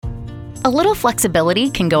A little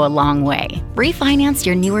flexibility can go a long way. Refinance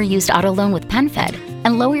your newer used auto loan with PenFed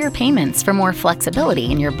and lower your payments for more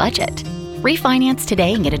flexibility in your budget. Refinance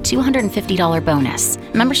today and get a $250 bonus.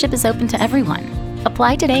 Membership is open to everyone.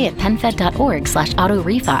 Apply today at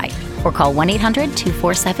penfed.org/auto-refi or call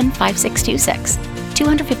 1-800-247-5626.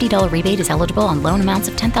 $250 rebate is eligible on loan amounts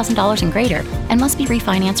of $10,000 and greater and must be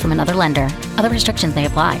refinanced from another lender. Other restrictions may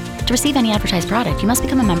apply. To receive any advertised product, you must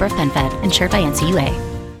become a member of PenFed, insured by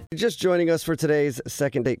NCUA. Just joining us for today's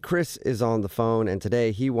second date, Chris is on the phone, and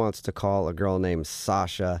today he wants to call a girl named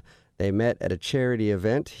Sasha. They met at a charity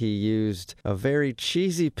event. He used a very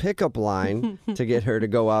cheesy pickup line to get her to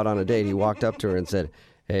go out on a date. He walked up to her and said,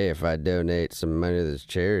 "Hey, if I donate some money to this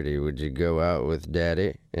charity, would you go out with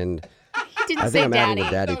Daddy?" And Didn't I say think I'm daddy. adding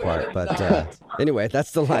the daddy part, but anyway,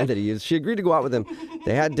 that's the line that he used. She agreed to go out with him.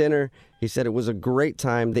 They had dinner. He said it was a great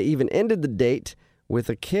time. They even ended the date with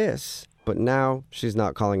a kiss. But now she's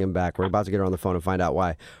not calling him back. We're about to get her on the phone and find out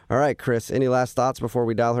why. All right, Chris, any last thoughts before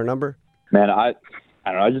we dial her number? Man, I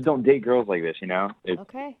don't know. I just don't date girls like this, you know?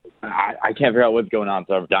 Okay. I can't figure out what's going on,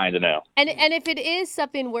 so I'm dying to know. And if it is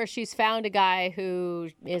something where she's found a guy who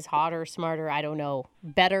is hotter, smarter, I don't know,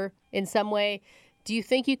 better in some way, do you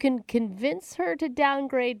think you can convince her to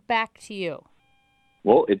downgrade back to you?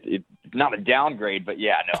 Well, it's not a downgrade, but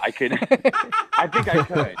yeah, no, I could. I think I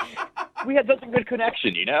could. We had such a good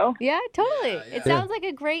connection, you know? Yeah, totally. It sounds like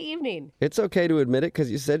a great evening. It's okay to admit it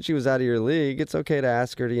because you said she was out of your league. It's okay to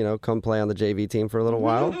ask her to, come play on the JV team for a little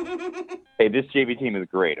while. Hey, this JV team is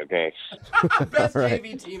great, okay? Best right.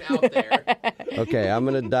 JV team out there. Okay, I'm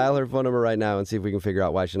going to dial her phone number right now and see if we can figure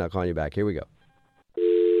out why she's not calling you back. Here we go.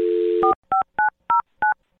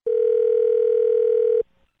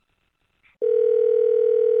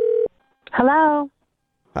 Hello.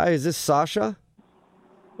 Hi, is this Sasha?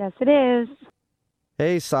 Yes, it is.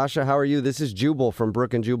 Hey, Sasha, how are you? This is Jubal from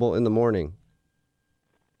Brook and Jubal in the Morning.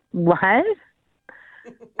 What?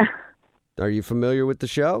 Are you familiar with the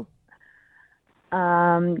show?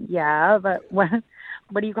 Yeah, but what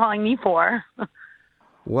are you calling me for?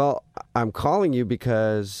 Well, I'm calling you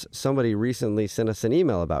because somebody recently sent us an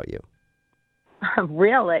email about you.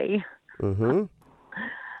 Really? Mm-hmm.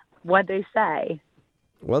 What'd they say?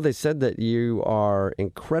 Well, they said that you are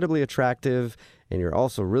incredibly attractive and you're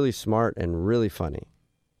also really smart and really funny.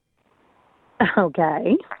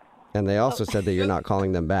 Okay. And they also said that you're not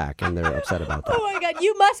calling them back and they're upset about that. Oh my God,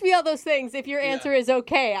 you must be all those things if your answer is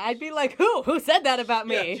okay. I'd be like, who? Who said that about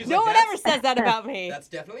me? she's No like, one "That's- ever says that about me. That's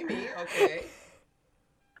definitely me. Okay.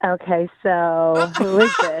 Okay, so who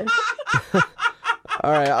is this?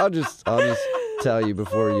 All right, I'll just tell you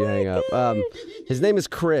before you hang up. His name is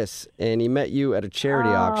Chris, and he met you at a charity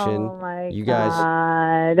auction. Oh my You guys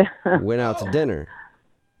God. went out to dinner.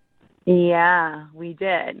 Yeah, we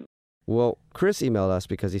did. Well, Chris emailed us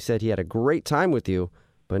because he said he had a great time with you,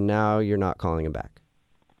 but now you're not calling him back.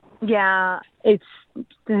 Yeah, it's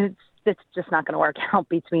just not going to work out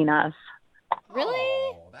between us.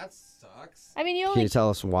 Really? Oh, that sucks. I mean, you Can only... you tell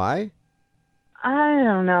us why? I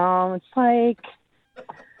don't know. It's like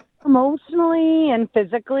emotionally and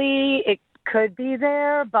physically it could be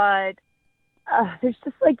there, but there's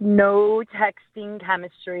just like no texting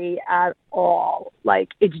chemistry at all. Like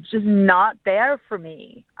it's just not there for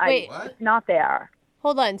me. Wait. It's not there.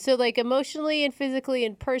 Hold on. So, like, emotionally and physically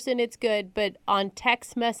in person, it's good, but on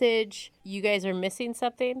text message, you guys are missing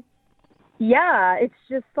something? Yeah, it's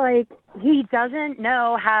just like he doesn't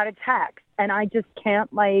know how to text, and I just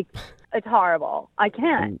can't, like, it's horrible. I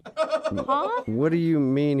can't. Huh? What do you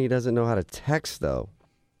mean he doesn't know how to text, though?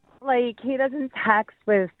 Like, he doesn't text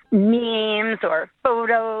with memes or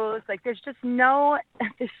photos. Like, there's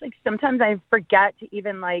like, sometimes I forget to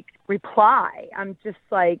even, like, reply. I'm just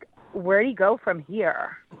like, where do you go from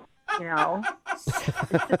here? You know?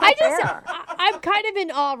 I'm kind of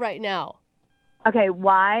in awe right now. Okay,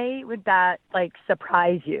 why would that, like,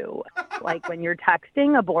 surprise you? Like, when you're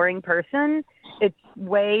texting a boring person, it's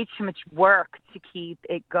way too much work to keep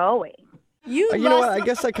it going. You know what? I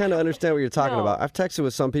guess I kind of understand what you're talking about. I've texted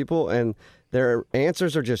with some people, and their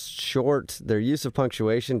answers are just short. Their use of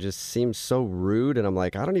punctuation just seems so rude, and I'm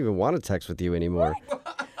like, I don't even want to text with you anymore.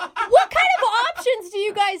 What kind of options do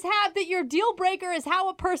you guys have that your deal breaker is how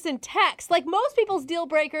a person texts? Like, most people's deal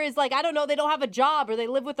breaker is like, I don't know, they don't have a job or they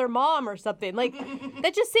live with their mom or something. Like,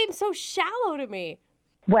 that just seems so shallow to me.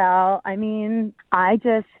 Well, I mean, I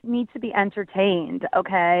just need to be entertained,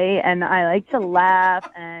 okay? And I like to laugh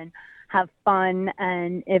and have fun.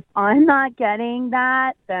 And if I'm not getting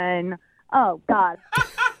that, then, oh, God.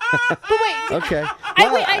 But wait. Okay.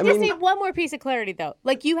 I just need one more piece of clarity, though.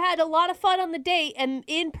 Like, you had a lot of fun on the date, and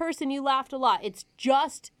in person you laughed a lot. It's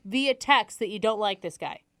just via text that you don't like this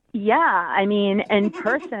guy. Yeah, I mean, in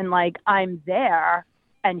person, like I'm there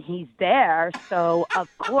and he's there. So, of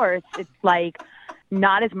course, it's like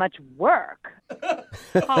not as much work.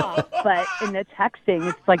 Huh. But in the texting,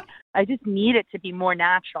 it's like I just need it to be more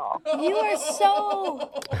natural. You are so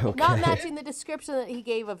not Okay. matching the description that he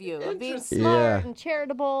gave of you, of being Interesting. smart Yeah. and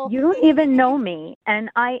charitable. You don't even know me, and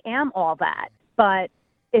I am all that. But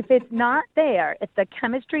if it's not there, if the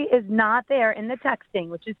chemistry is not there in the texting,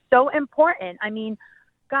 which is so important, I mean,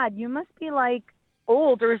 God, you must be like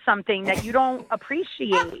old or something that you don't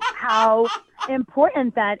appreciate how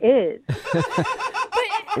important that is.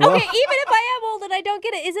 But, Well- okay, even if I am old and I don't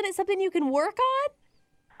get it, isn't it something you can work on?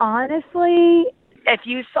 Honestly, if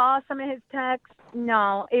you saw some of his texts,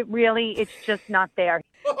 no, it's just not there.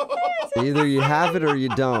 Either you have it or you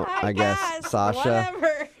don't, I guess, Sasha.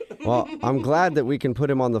 Whatever. Well, I'm glad that we can put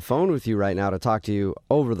him on the phone with you right now to talk to you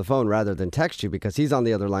over the phone rather than text you because he's on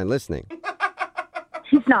the other line listening.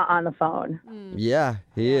 He's not on the phone. Yeah,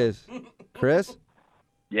 he is. Chris?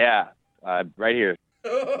 Yeah, right here.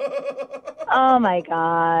 Oh, my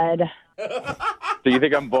God. So you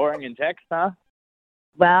think I'm boring in text, huh?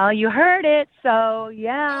 Well, you heard it, so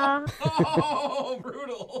yeah. Oh,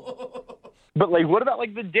 brutal. But like, what about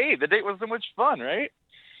like the date? The date was so much fun, right?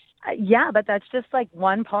 Yeah, but that's just like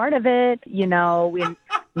one part of it. You know, we're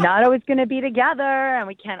not always going to be together and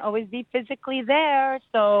we can't always be physically there.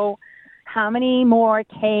 So how many more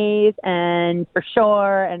K's and for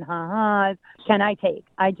sure and ha-has can I take?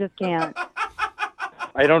 I just can't.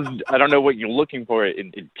 I don't know what you're looking for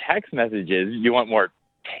in text messages. You want more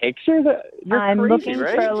pictures? You're I'm crazy, looking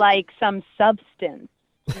right? for like some substance,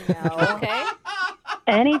 you know, Okay.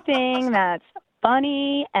 anything that's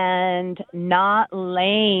funny and not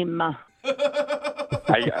lame.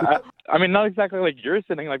 I mean, not exactly like you're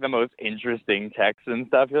sending like the most interesting texts and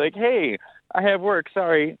stuff. You're like, hey, I have work.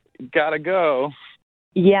 Sorry, gotta go.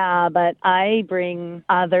 Yeah, but I bring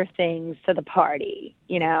other things to the party,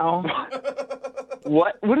 you know.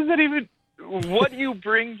 What? What does that even? What do you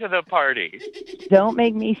bring to the party? Don't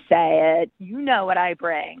make me say it. You know what I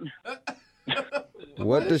bring.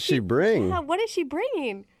 What does she bring? Yeah, what is she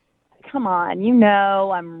bringing? Come on, you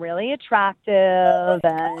know I'm really attractive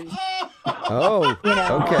and Oh, you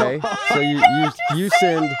know. okay. So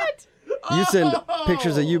you send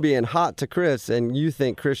pictures of you being hot to Chris, and you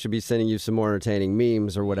think Chris should be sending you some more entertaining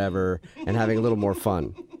memes or whatever, and having a little more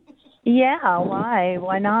fun. Yeah, why?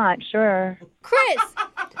 Why not? Sure. Chris,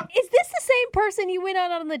 is this the same person you went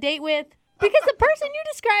out on the date with? Because the person you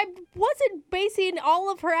described wasn't basing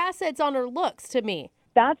all of her assets on her looks to me.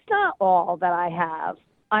 That's not all that I have.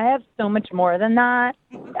 I have so much more than that.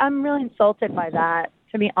 I'm really insulted by that,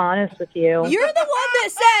 to be honest with you. You're the one that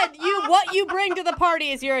said what you bring to the party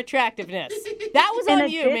is your attractiveness. That was on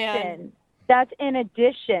you, man. That's in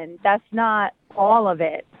addition. That's not all of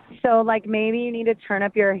it. So, like, maybe you need to turn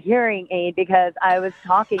up your hearing aid because I was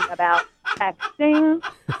talking about texting.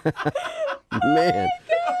 Man.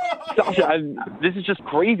 Sasha, this is just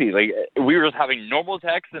crazy. Like, we were just having normal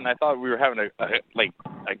text, and I thought we were having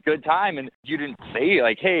a good time, and you didn't say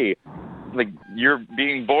like, hey, like you're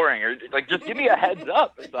being boring, or like just give me a heads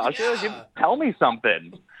up, Sasha. Tell me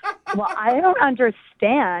something. Well, I don't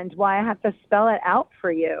understand why I have to spell it out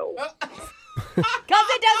for you. Because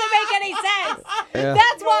it doesn't make any sense. Yeah.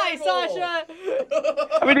 That's why, Sasha.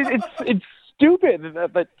 I mean, it's stupid,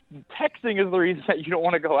 but texting is the reason that you don't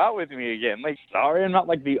want to go out with me again. Like, sorry, I'm not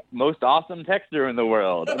like the most awesome texter in the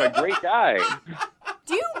world. I'm a great guy.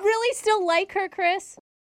 Do you really still like her, Chris?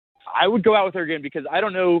 I would go out with her again because I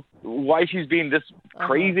don't know why she's being this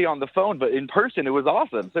crazy on the phone, but in person it was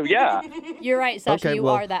awesome. So yeah. You're right, Sasha. Okay, you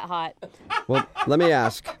well- are that hot. Well, let me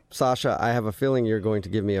ask, Sasha, I have a feeling you're going to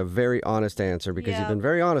give me a very honest answer because Yeah. you've been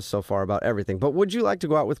very honest so far about everything. But would you like to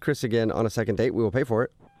go out with Chris again on a second date? We will pay for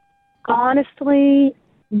it. Honestly,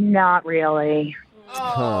 not really.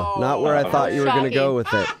 Huh. Not where I thought you were going to go with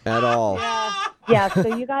it at all. Yeah,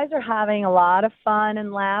 so you guys are having a lot of fun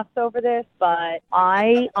and laughs over this, but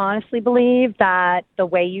I honestly believe that the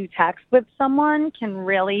way you text with someone can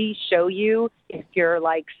really show you if you're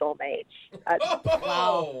like soulmates.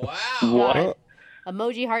 Oh, wow. What?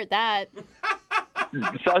 Emoji heart that.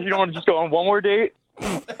 Sasha, you don't want to just go on one more date?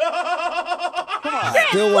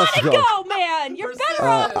 Still wants to go. Go, man. You're better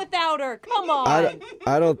off without her. Come on.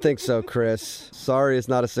 I don't think so, Chris. Sorry it's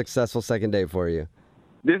not a successful second date for you.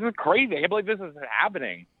 This is crazy. I can't believe this is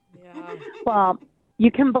happening. Yeah. Well,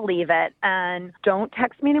 you can believe it, and don't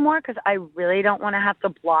text me anymore because I really don't want to have to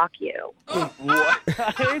block you. What?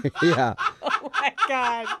 Yeah. Oh, my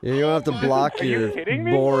God. You don't have to block Are you your kidding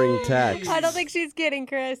me? boring text. I don't think she's kidding,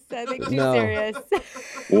 Chris. I think she's No. serious.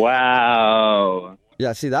 Wow.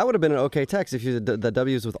 Yeah, see, that would have been an okay text if you did the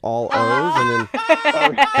W's with all O's and then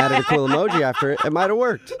added a cool emoji after it. It might have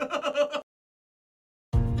worked.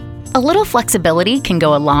 A little flexibility can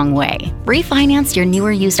go a long way. Refinance your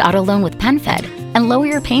newer used auto loan with PenFed and lower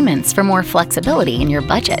your payments for more flexibility in your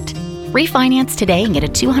budget. Refinance today and get a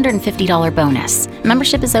 $250 bonus.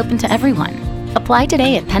 Membership is open to everyone. Apply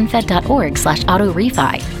today at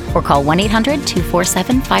penfed.org/auto-refi or call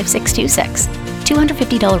 1-800-247-5626.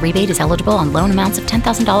 $250 rebate is eligible on loan amounts of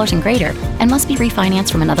 $10,000 and greater and must be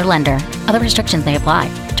refinanced from another lender. Other restrictions may apply.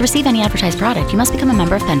 To receive any advertised product, you must become a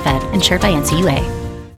member of PenFed, insured by NCUA.